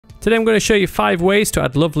Today I'm going to show you 5 ways to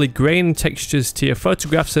add lovely grain textures to your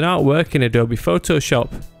photographs and artwork in Adobe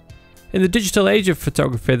Photoshop. In the digital age of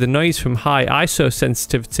photography, the noise from high ISO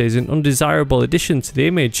sensitivity is an undesirable addition to the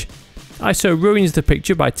image. ISO ruins the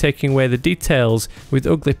picture by taking away the details with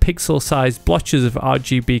ugly pixel-sized blotches of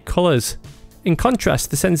RGB colours. In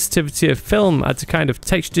contrast, the sensitivity of film adds a kind of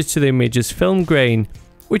texture to the image as film grain,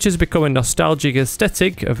 which has become a nostalgic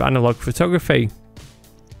aesthetic of analogue photography.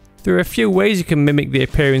 There are a few ways you can mimic the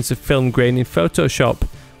appearance of film grain in Photoshop,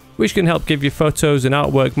 which can help give your photos and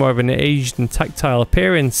artwork more of an aged and tactile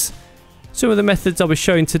appearance. Some of the methods I'll be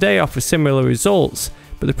showing today offer similar results,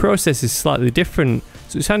 but the process is slightly different,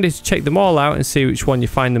 so it's handy to check them all out and see which one you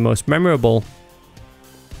find the most memorable.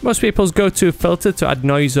 Most people's go-to filter to add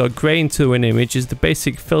noise or grain to an image is the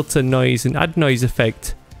basic filter noise and add noise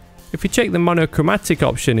effect. If you check the monochromatic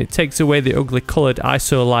option, it takes away the ugly coloured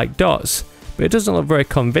ISO-like dots, but it doesn't look very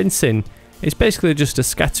convincing. It's basically just a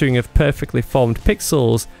scattering of perfectly formed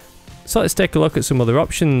pixels. So let's take a look at some other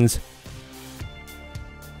options.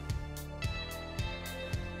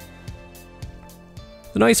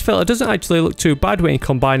 The noise filter doesn't actually look too bad when you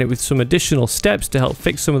combine it with some additional steps to help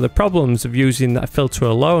fix some of the problems of using that filter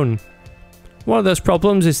alone. One of those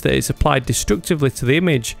problems is that it's applied destructively to the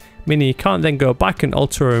image, meaning you can't then go back and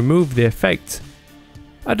alter or remove the effect.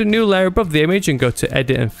 Add a new layer above the image and go to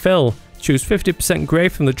Edit and Fill. Choose 50% grey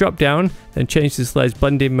from the drop down, then change this layer's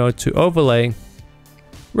blending mode to Overlay.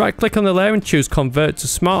 Right click on the layer and choose Convert to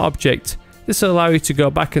Smart Object. This will allow you to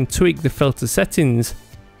go back and tweak the filter settings.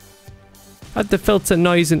 Add the filter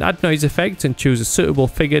noise and add noise effect and choose a suitable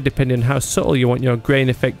figure depending on how subtle you want your grain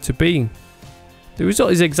effect to be. The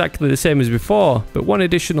result is exactly the same as before, but one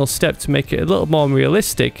additional step to make it a little more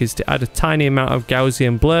realistic is to add a tiny amount of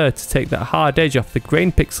Gaussian blur to take that hard edge off the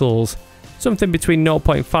grain pixels. Something between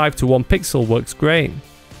 0.5 to 1 pixel works great.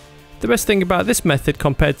 The best thing about this method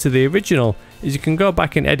compared to the original is you can go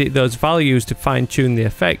back and edit those values to fine tune the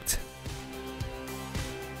effect.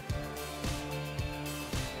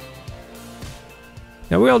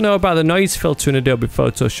 Now we all know about the noise filter in Adobe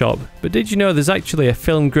Photoshop, but did you know there's actually a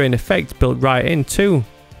film grain effect built right in too?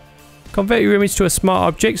 Convert your image to a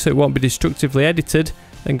smart object so it won't be destructively edited,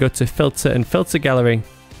 then go to Filter and Filter Gallery.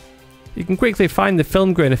 You can quickly find the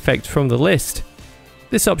film grain effect from the list.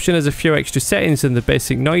 This option has a few extra settings than the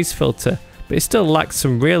basic noise filter, but it still lacks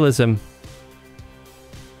some realism.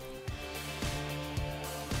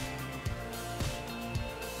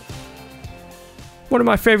 One of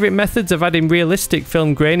my favourite methods of adding realistic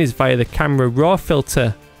film grain is via the Camera Raw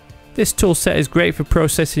filter. This toolset is great for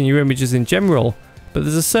processing your images in general, but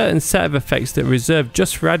there's a certain set of effects that are reserved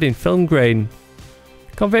just for adding film grain.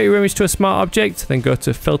 Convert your image to a smart object, then go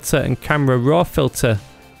to Filter and Camera Raw filter.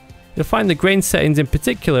 You'll find the grain settings in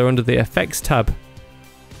particular under the Effects tab.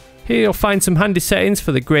 Here you'll find some handy settings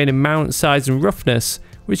for the grain amount, size and roughness,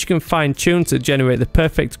 which you can fine tune to generate the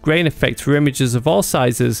perfect grain effect for images of all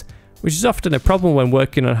sizes, which is often a problem when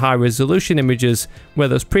working on high resolution images, where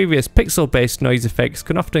those previous pixel based noise effects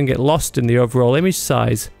can often get lost in the overall image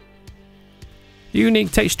size. The unique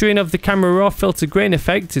texturing of the Camera Raw filter grain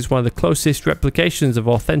effect is one of the closest replications of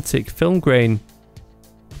authentic film grain.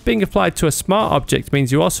 Being applied to a smart object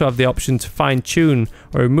means you also have the option to fine tune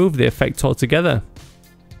or remove the effect altogether.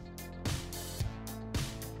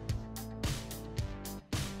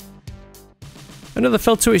 Another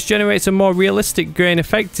filter which generates a more realistic grain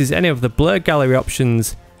effect is any of the blur gallery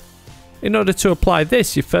options. In order to apply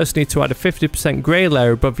this, you first need to add a 50% grey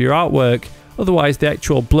layer above your artwork, otherwise the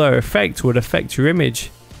actual blur effect would affect your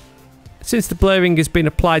image. Since the blurring has been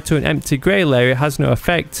applied to an empty grey layer, it has no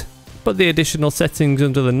effect, but the additional settings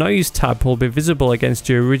under the Noise tab will be visible against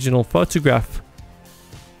your original photograph.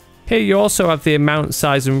 Here you also have the amount,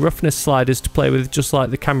 size and roughness sliders to play with, just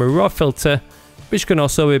like the Camera Raw filter, which can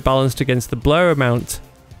also be balanced against the blur amount.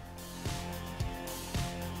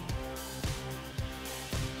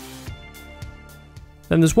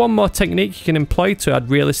 Then there's one more technique you can employ to add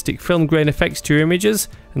realistic film grain effects to your images,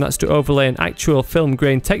 and that's to overlay an actual film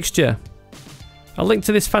grain texture. I'll link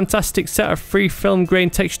to this fantastic set of free film grain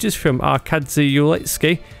textures from Arkadzy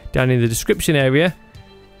Ulitsky down in the description area.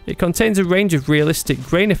 It contains a range of realistic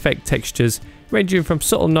grain effect textures, ranging from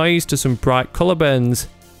subtle noise to some bright colour burns.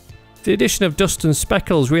 The addition of dust and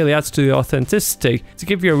speckles really adds to the authenticity to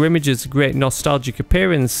give your images a great nostalgic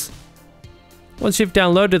appearance. Once you've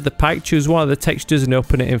downloaded the pack, choose one of the textures and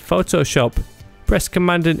open it in Photoshop. Press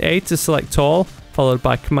Command and A to select all, followed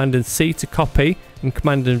by Command and C to copy and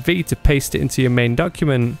Command and V to paste it into your main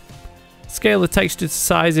document. Scale the texture to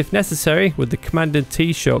size if necessary with the Command and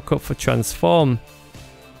T shortcut for transform.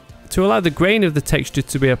 To allow the grain of the texture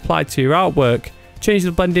to be applied to your artwork, Change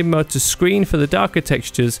the blending mode to screen for the darker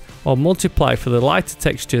textures or multiply for the lighter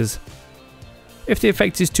textures. If the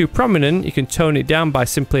effect is too prominent, you can tone it down by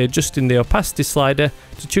simply adjusting the opacity slider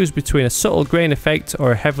to choose between a subtle grain effect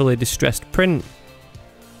or a heavily distressed print.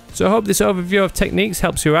 So I hope this overview of techniques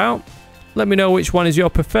helps you out. Let me know which one is your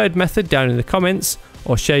preferred method down in the comments,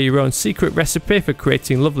 or share your own secret recipe for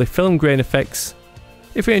creating lovely film grain effects.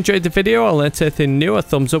 If you enjoyed the video or learnt anything new, a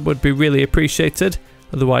thumbs up would be really appreciated.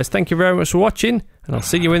 Otherwise, thank you very much for watching, and I'll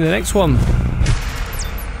see you in the next one.